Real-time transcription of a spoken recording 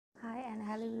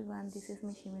hello everyone, this is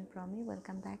me Shimin Promi.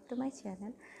 Welcome back to my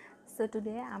channel. So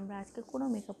today আমরা আজকে কোনো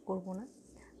makeup করব না।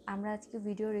 আমরা আজকে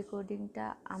ভিডিও রেকর্ডিংটা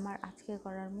আমার আজকে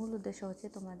করার মূল উদ্দেশ্য হচ্ছে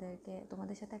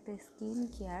তোমাদের সাথে একটা স্কিন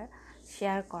কেয়ার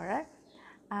শেয়ার করার,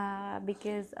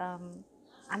 বিকজ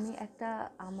আমি একটা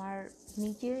আমার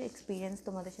নিজের এক্সপিরিয়েন্স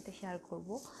তোমাদের সাথে শেয়ার করব।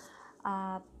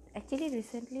 অ্যাকচুয়ালি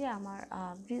রিসেন্টলি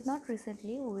নট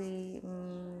রিসেন্টলি ওই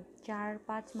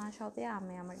 4-5 মাস হবে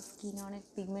আমি আমার স্কিনে অনেক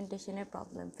পিগমেন্টেশনের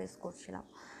প্রবলেম ফেস করছিলাম,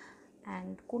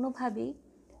 অ্যান্ড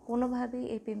কোনোভাবেই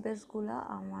এই পিম্পলসগুলো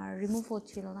আমার রিমুভ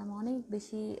হচ্ছিল না। আমি অনেক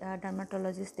বেশি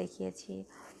ডার্মাটোলজিস্ট দেখিয়েছি,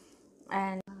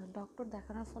 অ্যান্ড ডক্টর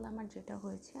দেখানোর ফলে আমার যেটা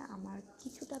হয়েছে, আমার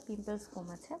কিছুটা পিম্পলস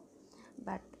কমেছে,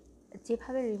 বাট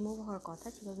যেভাবে রিমুভ হওয়ার কথা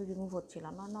সেভাবে রিমুভ হচ্ছিল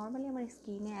না। নর্মালি আমার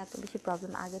স্কিনে এত বেশি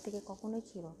প্রবলেম আগে থেকে কখনোই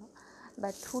ছিল না,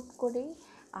 বাট হুট করেই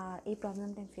এই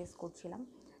প্রবলেমটা আমি ফেস করছিলাম।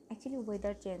 অ্যাকচুয়ালি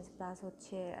ওয়েদার চেঞ্জ প্লাস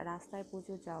হচ্ছে রাস্তায়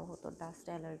প্রচুর যাওয়া হতো, ডাস্ট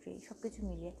অ্যালার্জি সব কিছু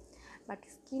মিলিয়ে। বাট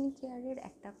স্কিন কেয়ারের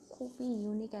একটা খুবই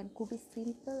ইউনিক অ্যান্ড খুবই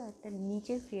সিম্পল একটা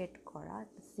নিজে ক্রিয়েট করা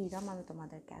সিরাম আমি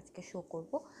তোমাদেরকে আজকে শো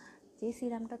করব। যে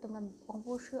সিরামটা তোমরা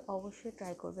অবশ্যই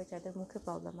ট্রাই করবে যাদের মুখে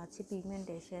প্রবলেম আছে,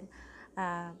 পিগমেন্টেশন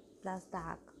প্লাস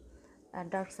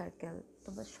ডার্ক সার্কেল,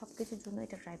 তোমরা সব কিছুর জন্য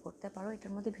এটা ট্রাই করতে পারো।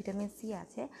 এটার মধ্যে ভিটামিন সি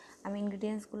আছে। আমি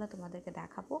ইনগ্রিডিয়েন্টসগুলো তোমাদেরকে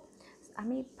দেখাবো।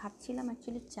 আমি ভাবছিলাম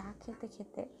অ্যাকচুয়ালি চা খেতে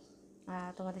খেতে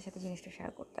তোমাদের সাথে জিনিসটা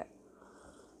শেয়ার করতে।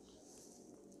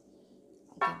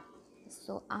 ওকে,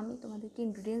 সো আমি তোমাদেরকে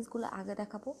ইনগ্রিডিয়েন্টসগুলো আগে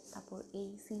দেখাবো, তারপর এই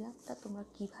সিরাপটা তোমরা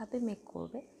কীভাবে মেক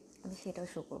করবে আমি সেটাও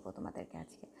শো করবো তোমাদেরকে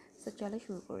আজকে। সো চলো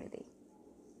শুরু করে দিই।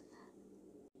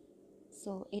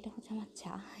 সো এটা হচ্ছে আমার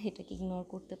চা, এটাকে ইগনোর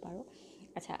করতে পারো।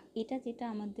 আচ্ছা, এটা যেটা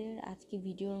আমাদের আজকে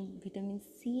ভিটামিন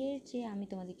সি এর যে আমি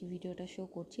তোমাদেরকে ভিডিওটা শো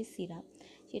করছি সিরাপ,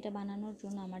 সেটা বানানোর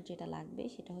জন্য আমার যেটা লাগবে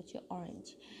সেটা হচ্ছে অরেঞ্জ।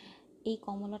 এই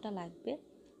কমলাটা লাগবে।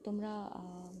 তোমরা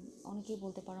অনেকেই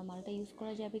বলতে পারো মালটা ইউজ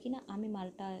করা যাবে কি না। আমি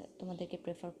মালটা তোমাদেরকে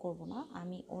প্রেফার করব না,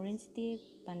 আমি অরেঞ্জ দিয়ে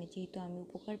যেহেতু আমি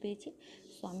উপকার পেয়েছি,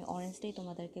 সো আমি অরেঞ্জটাই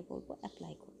তোমাদেরকে বলবো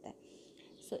অ্যাপ্লাই করতে।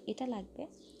 সো এটা লাগবে।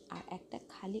 আর একটা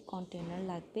খালি কন্টেনার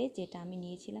লাগবে, যেটা আমি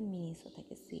নিয়েছিলাম মিনিসো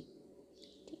থেকে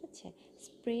ঠিক আছে।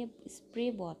 স্প্রে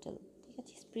বটল, ঠিক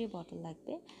আছে, স্প্রে বটল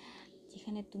লাগবে,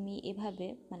 যেখানে তুমি এভাবে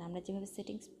আমরা যেভাবে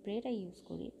সেটিং স্প্রেটা ইউজ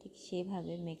করি ঠিক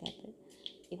সেভাবে মেকআপের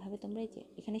এভাবে তোমরা এই যে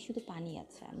এখানে শুধু পানি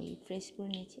আছে, আমি ফ্রেশ করে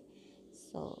নিয়েছি।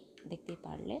 সো দেখতেই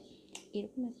পারলে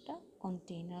এরকম একটা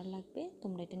কন্টেনার লাগবে,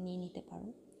 তোমরা এটা নিয়ে নিতে পারো।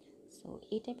 সো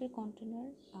এই টাইপের কন্টেনার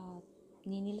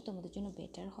নিয়ে নিলে তোমাদের জন্য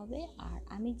বেটার হবে। আর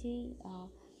আমি যেই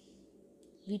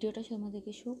ভিডিওটা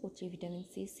তোমাদেরকে শো করছি ভিটামিন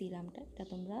সি সিরামটা, এটা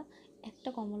তোমরা একটা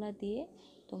কমলা দিয়ে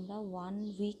তোমরা 1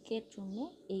 উইকের জন্য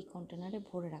এই কন্টেনারে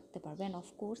ভরে রাখতে পারবে। অ্যান্ড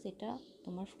অফকোর্স এটা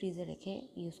তোমার ফ্রিজে রেখে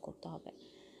ইউজ করতে হবে,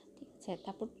 ঠিক আছে।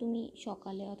 তারপর তুমি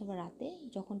সকালে অথবা রাতে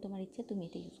যখন তোমার ইচ্ছে তুমি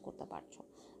এটা ইউজ করতে পারছো।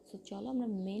 সো চলো আমরা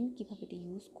মেন কীভাবে এটা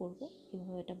ইউজ করবো,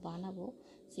 কীভাবে এটা বানাবো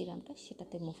সিরামটা,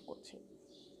 সেটাতে মুভ করছি।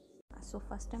 সো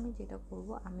ফার্স্ট আমি যেটা করব,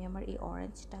 আমি আমার এই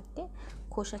অরেঞ্জটাকে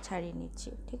খোসা ছাড়িয়ে নিচ্ছি,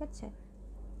 ঠিক আছে।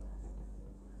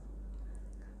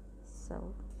 সো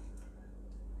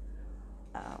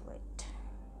ওয়েট,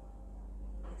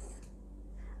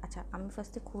 আচ্ছা আমি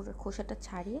ফার্স্টে খোসাটা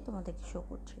ছাড়িয়ে তোমাদেরকে শো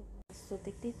করছি। সো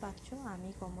দেখতেই পাচ্ছ আমি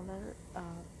কমলার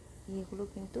ইয়েগুলো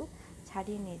কিন্তু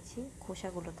ছাড়িয়ে নিয়েছি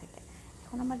খোসাগুলো থেকে।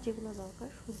 এখন আমার যেগুলো দরকার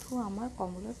শুধু আমার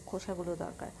কমলার খোসাগুলো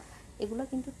দরকার। এগুলো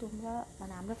কিন্তু তোমরা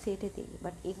আমরা ফেটে দিই,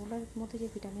 বাট এগুলোর মধ্যে যে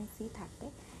ভিটামিন সি থাকে,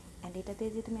 অ্যান্ড এটা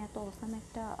দিয়ে যে তুমি এত অসাম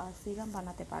একটা সিরাম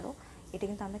বানাতে পারো, এটা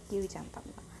কিন্তু আমরা কেউই জানতাম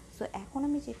না। সো এখন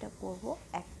আমি যেটা করব,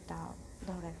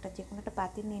 একটা যে কোনো একটা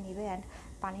পাতিল নিয়ে নেবে, অ্যান্ড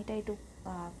পানিটা একটু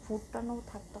ফুটানো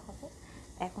থাকতে হবে।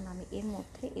 এখন আমি এর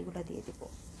মধ্যে এগুলো দিয়ে দেবো,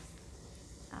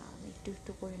 একটু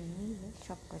একটু করে নিয়ে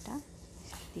সব কটা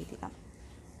দিয়ে দিলাম।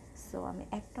 সো আমি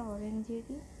একটা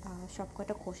অরেঞ্জেরই সব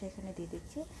কটা খোসা এখানে দিয়ে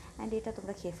দিচ্ছি, অ্যান্ড এটা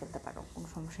তোমরা খেয়ে ফেলতে পারো, কোনো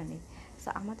সমস্যা নেই। সো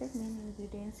আমাদের মেন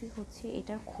ইনগ্রিডিয়েন্টসই হচ্ছে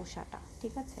এটার খোসাটা,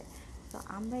 ঠিক আছে। তো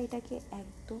আমরা এটাকে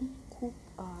একদম খুব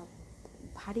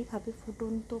ভারীভাবে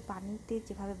ফুটন্ত পানিতে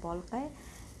যেভাবে বলকায়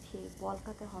সেই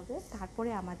বলকাতে হবে, তারপরে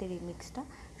আমাদের এই মিক্সটা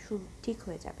ঠিক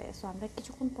হয়ে যাবে। সো আমরা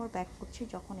কিছুক্ষণ পর ব্যাক করছি,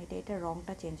 যখন এটার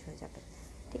রঙটা চেঞ্জ হয়ে যাবে,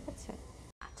 ঠিক আছে।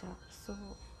 আচ্ছা, সো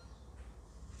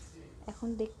এখন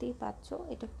দেখতেই পাচ্ছ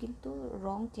এটা কিন্তু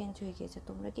রং চেঞ্জ হয়ে গিয়েছে।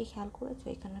 তোমরা কি খেয়াল করেছো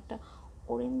এখানে একটা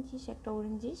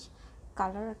অরেঞ্জিশ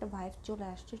কালার, একটা ভাইব চলে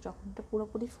আসছে যখন এটা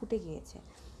পুরোপুরি ফুটে গিয়েছে।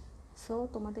 সো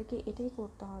তোমাদেরকে এটাই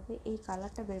করতে হবে, এই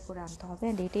কালারটা বের করে আনতে হবে,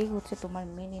 অ্যান্ড এটাই হচ্ছে তোমার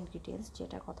মেন ইনগ্রিডিয়েন্টস,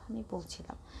 যেটার কথা আমি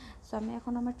বলছিলাম। সো আমি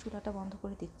এখন আমার চুলাটা বন্ধ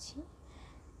করে দিচ্ছি।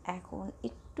 এখন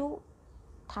একটু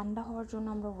ঠান্ডা হওয়ার জন্য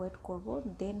আমরা ওয়েট করব,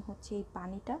 দেন হচ্ছে এই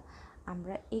পানিটা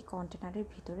আমরা এই কন্টেনারের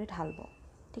ভিতরে ঢালবো,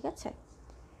 ঠিক আছে।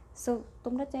 সো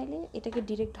তোমরা চাইলে এটাকে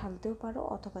ডিরেক্ট ঢালতেও পারো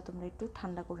অথবা তোমরা একটু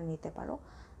ঠান্ডা করে নিতে পারো।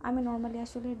 আমি নর্মালি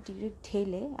আসলে ডিরেক্ট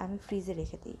ঢেলে আমি ফ্রিজে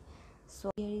রেখে দিই। So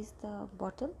here is the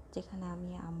bottle যেখানে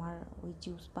আমি আমার ওই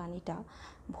জুস পানিটা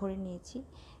ভরে নিয়েছি।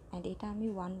 অ্যান্ড এটা আমি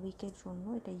 1 উইকের জন্য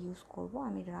এটা ইউজ করব।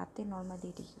 আমি রাতে নর্মালি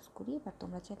এটা ইউজ করি, বাট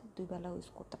তোমরা চাইলে 2 বেলাও ইউজ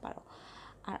করতে পারো।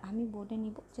 আর আমি বলে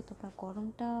নিব যে তোমরা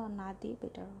গরমটা না দিয়ে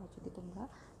বেটার হয় যদি তোমরা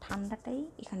ঠান্ডাটাই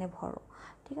এখানে ভরো,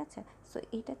 ঠিক আছে? সো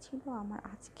এটা ছিল আমার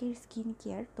আজকের স্কিন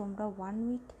কেয়ার। তোমরা 1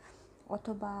 উইক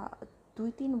অথবা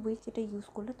 2-3 উইক এটা ইউজ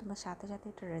করলে তোমরা সাথে সাথে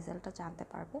এটা রেজাল্টটা জানতে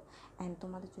পারবে। অ্যান্ড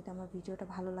তোমাদের যদি আমার ভিডিওটা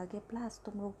ভালো লাগে প্লাস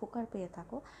তোমরা উপকার পেয়ে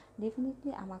থাকো,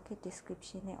 ডেফিনেটলি আমাকে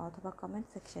ডিসক্রিপশনে অথবা কমেন্ট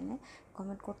সেকশনে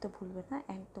কমেন্ট করতে ভুলবে না।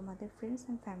 অ্যান্ড তোমাদের ফ্রেন্ডস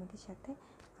অ্যান্ড ফ্যামিলির সাথে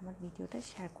আমার ভিডিওটা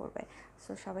শেয়ার করবে।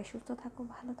 সো সবাই সুস্থ থাকো,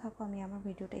 ভালো থাকো। আমি আমার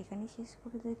ভিডিওটা এখানেই শেষ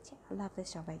করে দিচ্ছি। আল্লাহ হাফেজ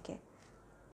সবাইকে।